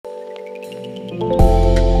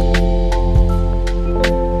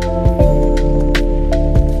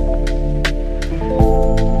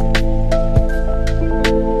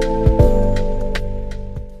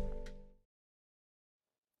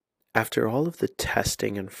After all of the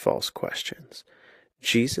testing and false questions,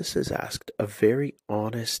 Jesus is asked a very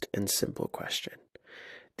honest and simple question,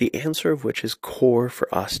 the answer of which is core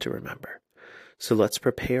for us to remember. So let's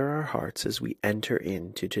prepare our hearts as we enter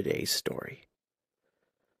into today's story.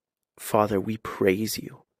 Father, we praise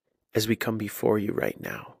you as we come before you right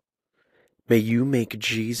now. May you make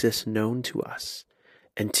Jesus known to us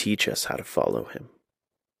and teach us how to follow him.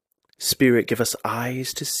 Spirit, give us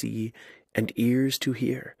eyes to see and ears to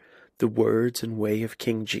hear the words and way of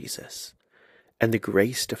King Jesus, and the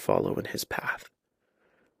grace to follow in his path.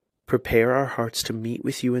 Prepare our hearts to meet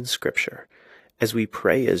with you in Scripture as we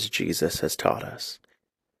pray as Jesus has taught us.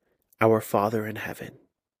 Our Father in heaven,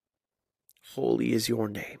 holy is your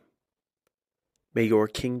name. May your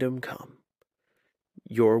kingdom come,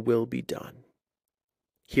 your will be done,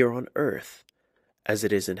 here on earth as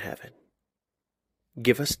it is in heaven.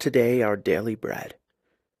 Give us today our daily bread,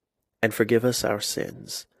 and forgive us our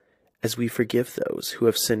sins, as we forgive those who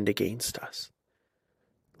have sinned against us.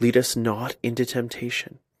 Lead us not into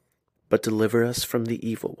temptation, but deliver us from the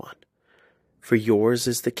evil one. For yours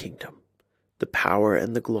is the kingdom, the power,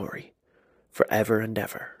 and the glory, forever and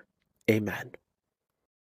ever. Amen.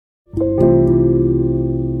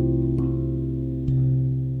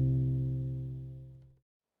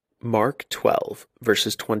 Mark 12,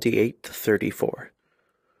 verses 28 to 34.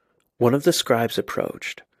 One of the scribes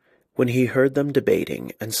approached. When he heard them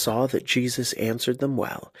debating and saw that Jesus answered them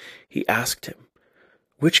well, he asked him,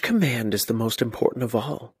 "Which command is the most important of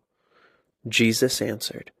all?" Jesus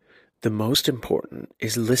answered, "The most important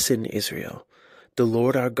is, 'Listen, Israel, the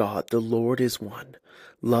Lord our God, the Lord is one.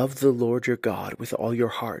 Love the Lord your God with all your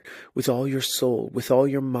heart, with all your soul, with all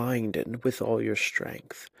your mind, and with all your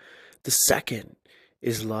strength. The second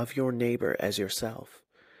is love your neighbor as yourself.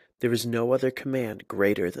 There is no other command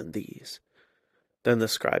greater than these." Then the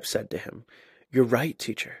scribe said to him, "You're right,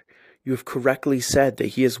 teacher. You have correctly said that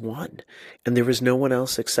he is one, and there is no one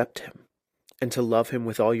else except him. And to love him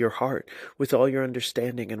with all your heart, with all your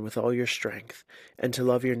understanding, and with all your strength, and to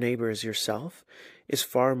love your neighbor as yourself, is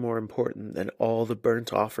far more important than all the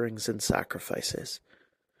burnt offerings and sacrifices."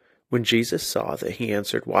 When Jesus saw that he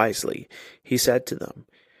answered wisely, he said to them,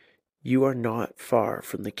 "You are not far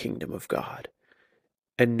from the kingdom of God."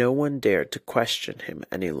 And no one dared to question him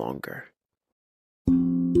any longer.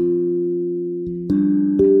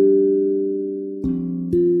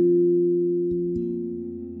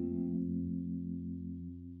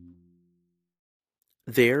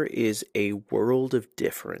 There is a world of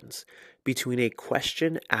difference between a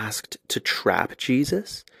question asked to trap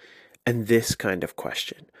Jesus and this kind of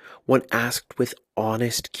question, one asked with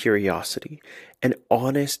honest curiosity, an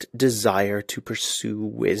honest desire to pursue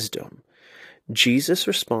wisdom. Jesus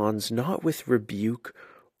responds not with rebuke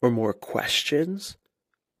or more questions,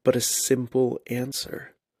 but a simple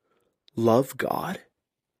answer. Love God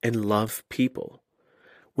and love people.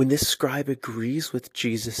 When this scribe agrees with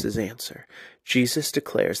Jesus' answer, Jesus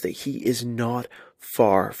declares that he is not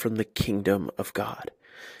far from the kingdom of God.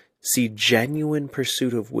 See, genuine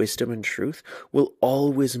pursuit of wisdom and truth will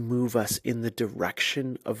always move us in the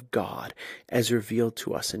direction of God as revealed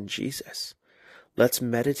to us in Jesus. Let's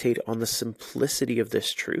meditate on the simplicity of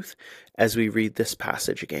this truth as we read this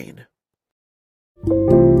passage again.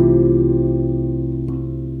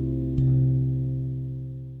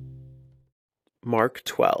 Mark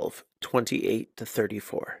 12, 28 to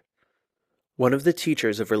 34. One of the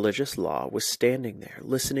teachers of religious law was standing there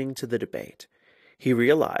listening to the debate. He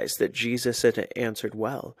realized that Jesus had answered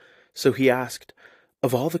well, so he asked,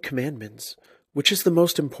 "Of all the commandments, which is the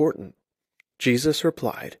most important?" Jesus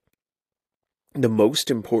replied, "The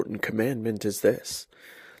most important commandment is this: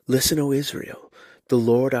 'Listen, O Israel, the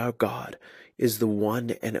Lord our God is the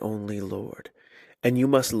one and only Lord. And you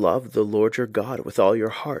must love the Lord your God with all your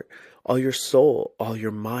heart, all your soul, all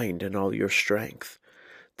your mind, and all your strength.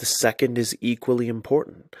 The second is equally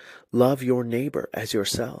important: love your neighbor as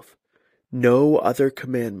yourself. No other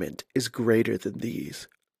commandment is greater than these."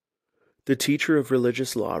 The teacher of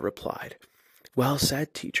religious law replied, "Well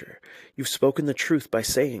said, teacher. You've spoken the truth by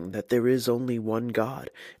saying that there is only one God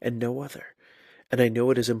and no other. And I know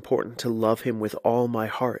it is important to love him with all my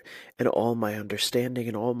heart and all my understanding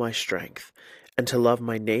and all my strength, and to love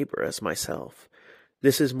my neighbor as myself.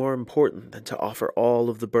 This is more important than to offer all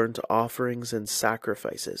of the burnt offerings and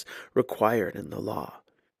sacrifices required in the law."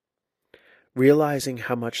 Realizing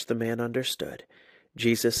how much the man understood,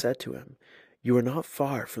 Jesus said to him, "You are not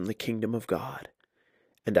far from the kingdom of God."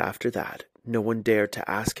 And after that, No one dared to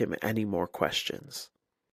ask him any more questions.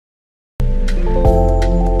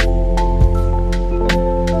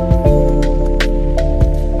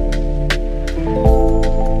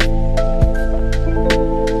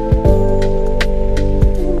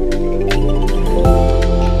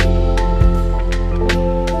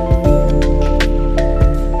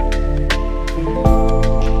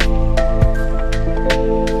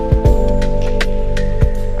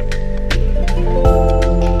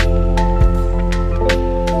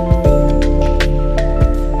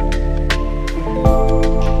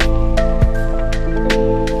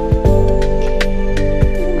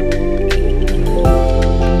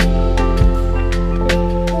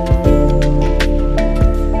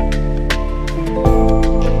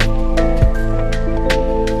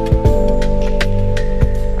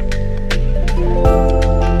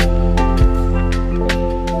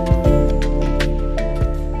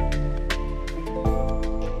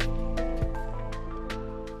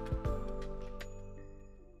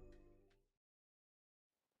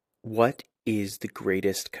 What is the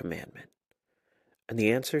greatest commandment? And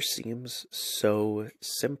the answer seems so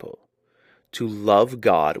simple. To love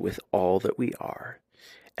God with all that we are,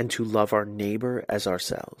 and to love our neighbor as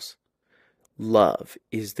ourselves. Love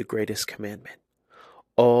is the greatest commandment.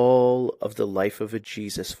 All of the life of a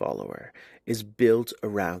Jesus follower is built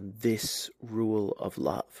around this rule of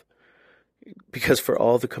love. Because for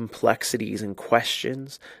all the complexities and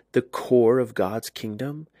questions, the core of God's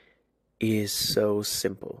kingdom is so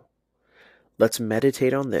simple. Let's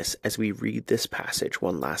meditate on this as we read this passage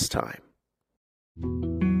one last time.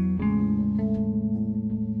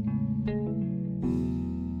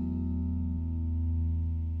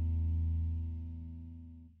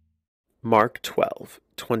 Mark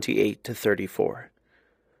 12:28-34.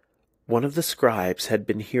 One of the scribes had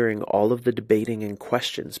been hearing all of the debating and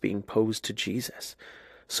questions being posed to Jesus,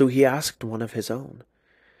 so he asked one of his own,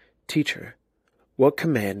 "Teacher, what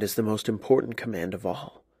command is the most important command of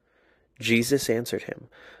all?" Jesus answered him,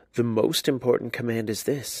 "The most important command is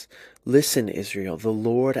this: Listen, Israel, the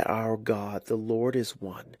Lord our God, the Lord is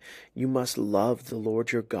one. You must love the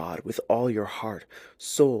Lord your God with all your heart,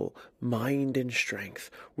 soul, mind, and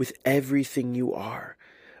strength, with everything you are.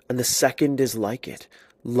 And the second is like it: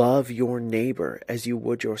 love your neighbor as you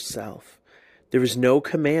would yourself. There is no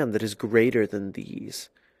command that is greater than these."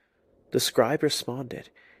 The scribe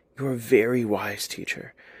responded, "You are very wise,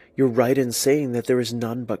 teacher. You're right in saying that there is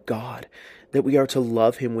none but God, that we are to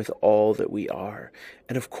love him with all that we are,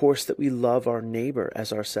 and of course that we love our neighbor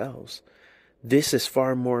as ourselves. This is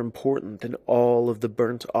far more important than all of the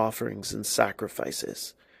burnt offerings and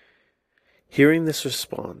sacrifices." Hearing this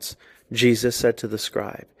response, Jesus said to the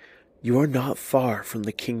scribe, "You are not far from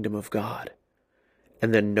the kingdom of God."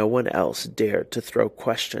 And then no one else dared to throw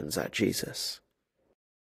questions at Jesus.